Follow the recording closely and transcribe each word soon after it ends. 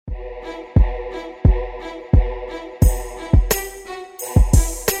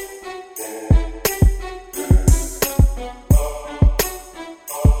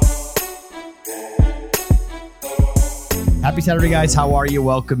Happy Saturday, guys. How are you?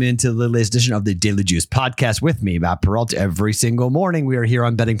 Welcome into the latest edition of the Daily Juice podcast with me, Matt Perrault. Every single morning, we are here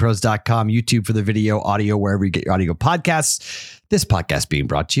on bettingpros.com, YouTube for the video, audio, wherever you get your audio podcasts. This podcast being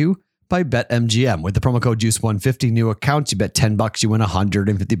brought to you by BetMGM. With the promo code JUICE150, new accounts, you bet $10, you win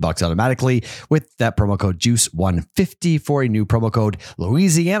 $150 automatically with that promo code JUICE150 for a new promo code.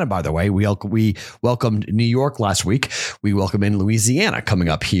 Louisiana, by the way, we welcomed New York last week. We welcome in Louisiana coming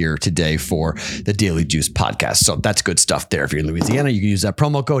up here today for the Daily Juice podcast. So that's good stuff there. If you're in Louisiana, you can use that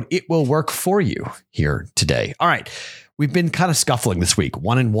promo code. It will work for you here today. All right. We've been kind of scuffling this week.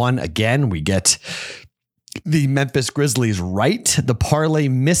 1-1 again. We get the Memphis Grizzlies right. The parlay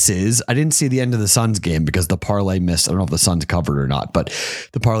misses. I didn't see the end of the Suns game because the parlay missed. I don't know if the Suns covered or not, but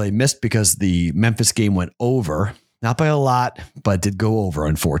the parlay missed because the Memphis game went over. Not by a lot, but did go over,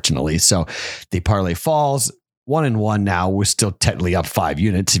 unfortunately. So the parlay falls. 1-1 now. We're still technically up 5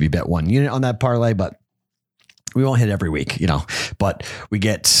 units if you bet 1 unit on that parlay, but we won't hit every week, but we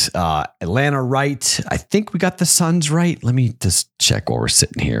get Atlanta right. I think we got the Suns right. Let me just check while we're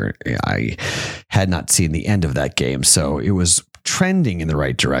sitting here. I had not seen the end of that game, so it was trending in the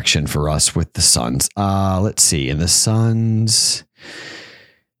right direction for us with the Suns. Let's see. And the Suns,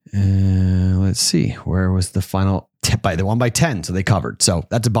 let's see. Where was the final? They won by 10, so they covered. So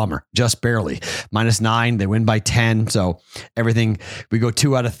that's a bummer, just barely. -9, they win by 10. So everything, we go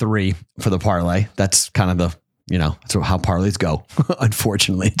 2 out of 3 for the parlay. That's kind of the, that's how parlays go.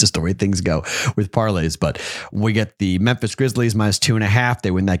 Unfortunately, just the way things go with parlays. But we get the Memphis Grizzlies -2.5.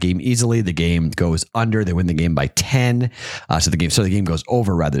 They win that game easily. The game goes under. They win the game by 10. So the game goes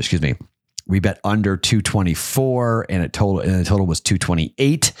over, rather. Excuse me. We bet under 224, and the total was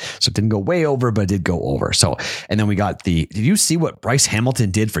 228. So it didn't go way over, but it did go over. So, and then we got did you see what Bryce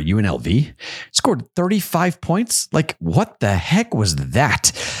Hamilton did for UNLV? Scored 35 points. Like, what the heck was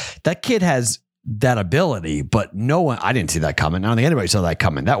that? That kid has that ability, but no one, I didn't see that coming. I don't think anybody saw that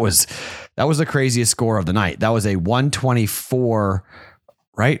coming. That was the craziest score of the night. That was a 124,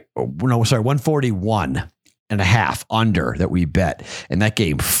 right? No, sorry, 141.5 under that we bet. And that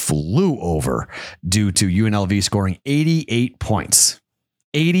game flew over due to UNLV scoring 88 points.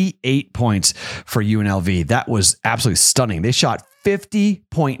 88 points for UNLV. That was absolutely stunning. They shot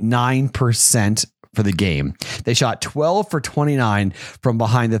 50.9% for the game. They shot 12 for 29 from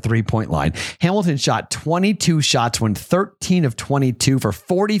behind the 3-point line. Hamilton shot 22 shots, won 13 of 22 for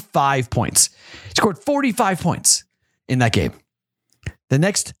 45 points. He scored 45 points in that game. The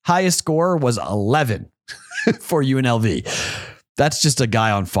next highest score was 11 for UNLV. That's just a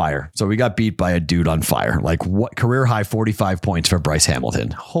guy on fire. So we got beat by a dude on fire. Like, what career high 45 points for Bryce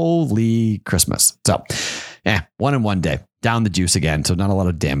Hamilton. Holy Christmas. So 1-1 day. Down the juice again. So not a lot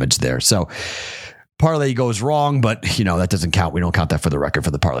of damage there. So parlay goes wrong, but that doesn't count. We don't count that for the record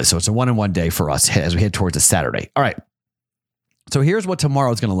for the parlay. So it's a 1-1 day for us as we head towards a Saturday. All right. So here's what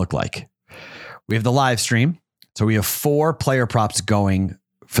tomorrow is going to look like. We have the live stream. So we have 4 player props going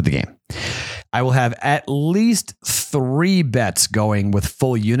for the game. I will have at least 3 bets going with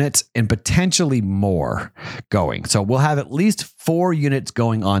full units and potentially more going. So we'll have at least 4 units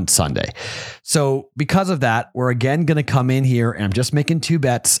going on Sunday. So because of that, we're again going to come in here and I'm just making 2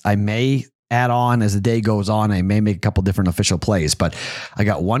 bets. I may add on as the day goes on. I may make a couple different official plays, but I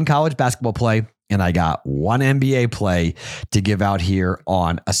got 1 college basketball play and I got 1 NBA play to give out here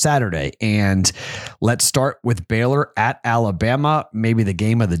on a Saturday. And let's start with Baylor at Alabama, maybe the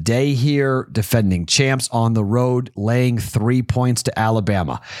game of the day here, defending champs on the road, laying 3 points to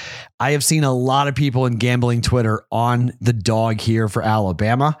Alabama. I have seen a lot of people in gambling Twitter on the dog here for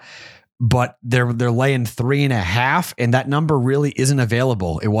Alabama, but they're laying 3.5, and that number really isn't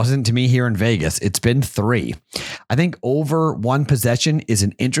available. It wasn't to me here in Vegas. It's been 3. I think over 1 possession is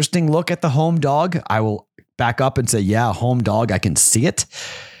an interesting look at the home dog. I will back up and say, yeah, home dog, I can see it.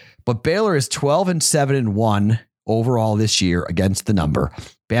 But Baylor is 12-7-1 overall this year against the number.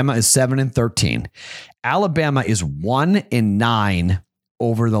 Bama is 7-13. Alabama is 1-9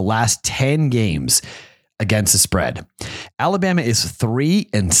 over the last 10 games against the spread. Alabama is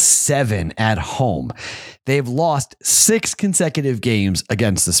 3-7 at home. They've lost 6 consecutive games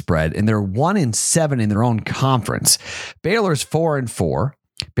against the spread, and they're 1-7 in their own conference. Baylor's 4-4.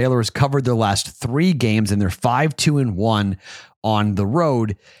 Baylor has covered their last 3 games, and they're 5-2-1 on the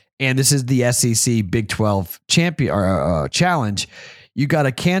road. And this is the SEC Big 12 challenge. You got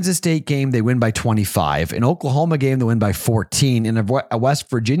a Kansas State game, they win by 25. An Oklahoma game, they win by 14. In a West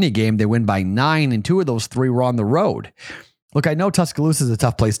Virginia game, they win by 9. And 2 of those 3 were on the road. Look, I know Tuscaloosa is a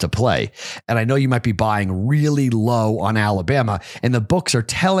tough place to play, and I know you might be buying really low on Alabama, and the books are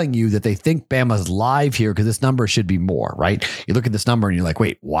telling you that they think Bama's live here because this number should be more, right? You look at this number and you're like,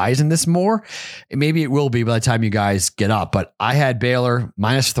 wait, why isn't this more? And maybe it will be by the time you guys get up, but I had Baylor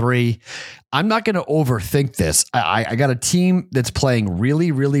 -3. I'm not going to overthink this. I got a team that's playing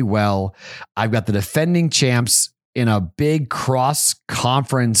really, really well. I've got the defending champs in a big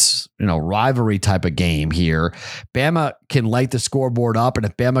cross-conference, rivalry type of game here. Bama can light the scoreboard up, and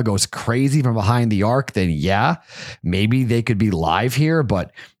if Bama goes crazy from behind the arc, then yeah, maybe they could be live here.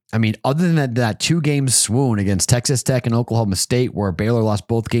 But I mean, other than that 2-game swoon against Texas Tech and Oklahoma State, where Baylor lost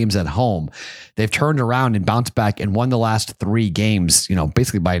both games at home, they've turned around and bounced back and won the last 3 games,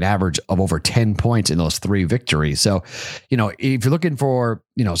 basically by an average of over 10 points in those 3 victories. So, if you're looking for,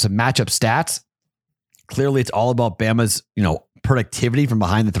 some matchup stats, clearly, it's all about Bama's, productivity from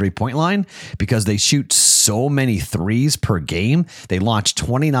behind the 3-point line because they shoot so many threes per game. They launch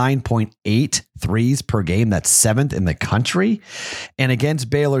 29.8 threes per game. That's 7th in the country. And against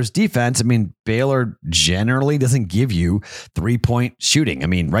Baylor's defense, I mean, Baylor generally doesn't give you 3-point shooting. I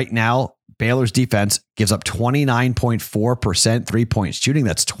mean, right now, Baylor's defense gives up 29.4% 3-point shooting.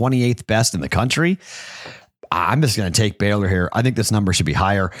 That's 28th best in the country. I'm just going to take Baylor here. I think this number should be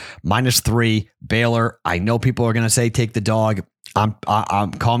higher. -3 Baylor. I know people are going to say take the dog. I'm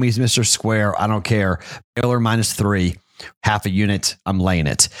call me Mr. Square. I don't care. Baylor -3, half a unit. I'm laying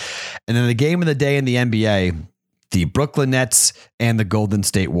it. And then the game of the day in the NBA, the Brooklyn Nets and the Golden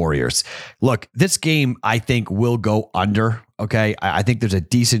State Warriors. Look, this game I think will go under. Okay. I think there's a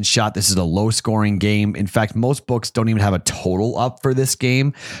decent shot. This is a low scoring game. In fact, most books don't even have a total up for this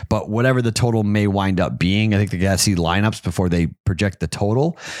game, but whatever the total may wind up being, I think they got to see lineups before they project the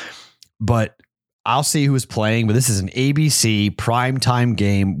total, but I'll see who's playing. But this is an ABC primetime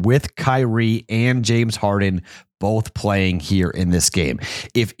game with Kyrie and James Harden both playing here in this game.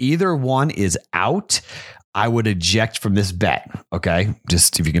 If either one is out, I would eject from this bet. Okay.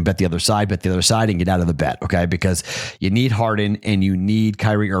 Just if you can bet the other side and get out of the bet. Okay. Because you need Harden and you need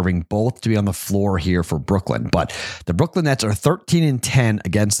Kyrie Irving both to be on the floor here for Brooklyn. But the Brooklyn Nets are 13-10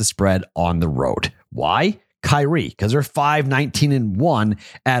 against the spread on the road. Why? Kyrie, because they're 5-19-1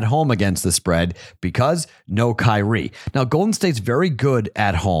 at home against the spread because no Kyrie. Now, Golden State's very good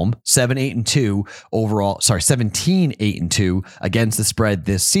at home, 7-8-2 overall. 17-8-2 against the spread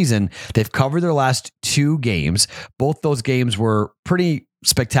this season. They've covered their last 2 games. Both those games were pretty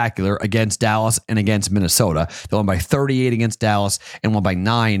spectacular against Dallas and against Minnesota. They won by 38 against Dallas and won by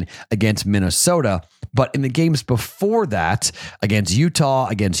 9 against Minnesota. But in the games before that, against Utah,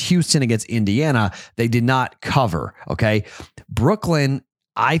 against Houston, against Indiana, they did not cover. Okay. Brooklyn,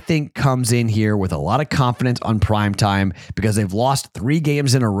 I think, comes in here with a lot of confidence on primetime because they've lost 3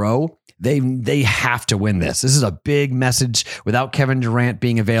 games in a row. They have to win this. This is a big message without Kevin Durant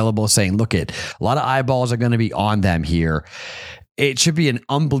being available, saying, look, a lot of eyeballs are going to be on them here. It should be an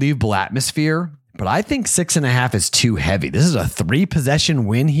unbelievable atmosphere, but I think 6.5 is too heavy. This is a 3-possession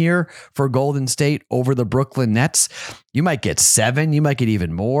win here for Golden State over the Brooklyn Nets. You might get 7. You might get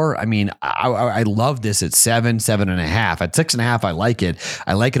even more. I mean, I love this at 7.5. At 6.5, I like it.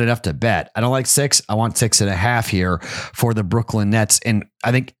 I like it enough to bet. I don't like 6. I want 6.5 here for the Brooklyn Nets. And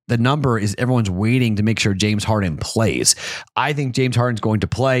I think the number is everyone's waiting to make sure James Harden plays. I think James Harden's going to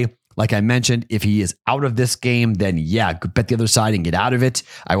play. Like I mentioned, if he is out of this game, then yeah, bet the other side and get out of it.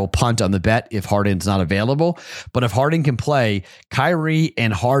 I will punt on the bet if Harden's not available. But if Harden can play, Kyrie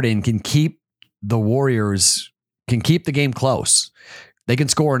and Harden can keep the Warriors, can keep the game close. They can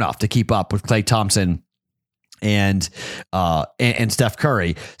score enough to keep up with Klay Thompson and Steph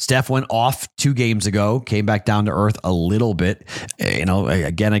Curry. Steph went off 2 games ago, came back down to earth a little bit.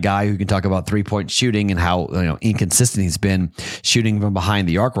 Again, a guy who can talk about 3-point shooting and how inconsistent he's been shooting from behind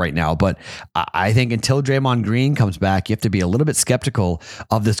the arc right now. But I think until Draymond Green comes back, you have to be a little bit skeptical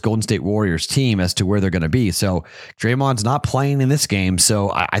of this Golden State Warriors team as to where they're going to be. So Draymond's not playing in this game.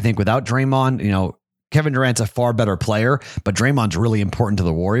 So I think without Draymond, Kevin Durant's a far better player, but Draymond's really important to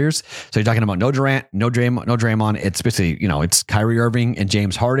the Warriors. So you're talking about no Durant, no Draymond. It's basically, it's Kyrie Irving and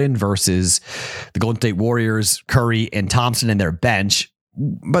James Harden versus the Golden State Warriors, Curry and Thompson and their bench.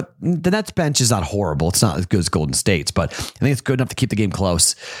 But the Nets bench is not horrible. It's not as good as Golden State's, but I think it's good enough to keep the game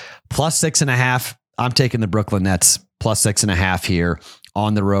close. Plus 6.5. I'm taking the Brooklyn Nets plus 6.5 here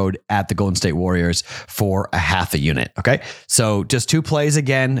on the road at the Golden State Warriors for a half a unit. Okay. So just 2 plays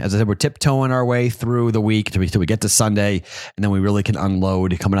again. As I said, we're tiptoeing our way through the week till we get to Sunday, and then we really can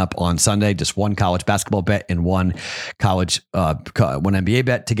unload coming up on Sunday. Just 1 college basketball bet and 1 one NBA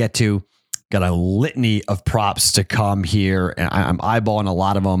bet to get to. Got a litany of props to come here, and I'm eyeballing a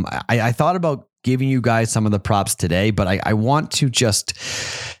lot of them. I thought about giving you guys some of the props today, but I want to just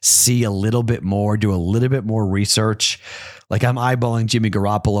see a little bit more, do a little bit more research. Like I'm eyeballing Jimmy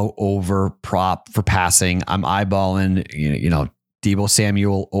Garoppolo over prop for passing. I'm eyeballing, Deebo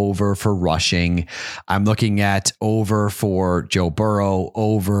Samuel over for rushing. I'm looking at over for Joe Burrow,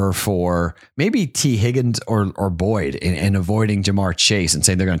 over for maybe T. Higgins or Boyd, and avoiding Jamar Chase and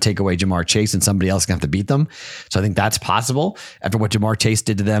saying they're going to take away Jamar Chase and somebody else is going to have to beat them. So I think that's possible after what Jamar Chase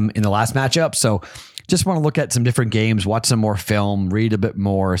did to them in the last matchup. So just want to look at some different games, watch some more film, read a bit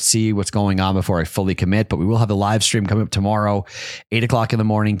more, see what's going on before I fully commit. But we will have the live stream coming up tomorrow, 8 o'clock in the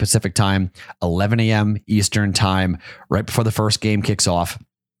morning Pacific time, 11 a.m. Eastern time, right before the first game kicks off.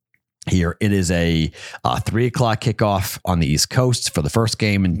 Here it is a 3 o'clock kickoff on the East Coast for the first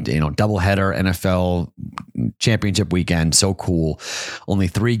game, and doubleheader NFL championship weekend. So cool. Only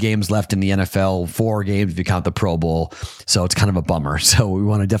 3 games left in the NFL, 4 games if you count the Pro Bowl. So it's kind of a bummer. So we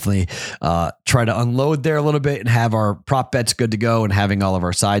want to definitely try to unload there a little bit and have our prop bets good to go, and having all of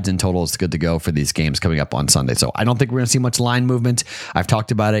our sides and totals good to go for these games coming up on Sunday. So I don't think we're going to see much line movement. I've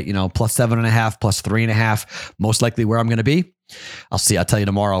talked about it, plus 7.5, plus 3.5, most likely where I'm going to be. I'll tell you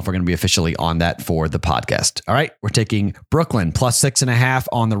tomorrow if we're going to be officially on that for the podcast. All right. We're taking Brooklyn plus 6.5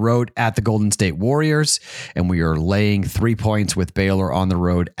 on the road at the Golden State Warriors. And we are laying 3 points with Baylor on the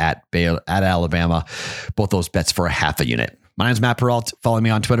road at Alabama. Both those bets for a half a unit. My name is Matt Perrault. Follow me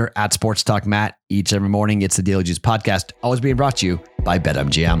on Twitter at SportsTalkMatt. Each and every morning, it's the Daily Juice podcast, always being brought to you by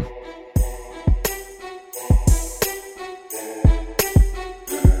BetMGM.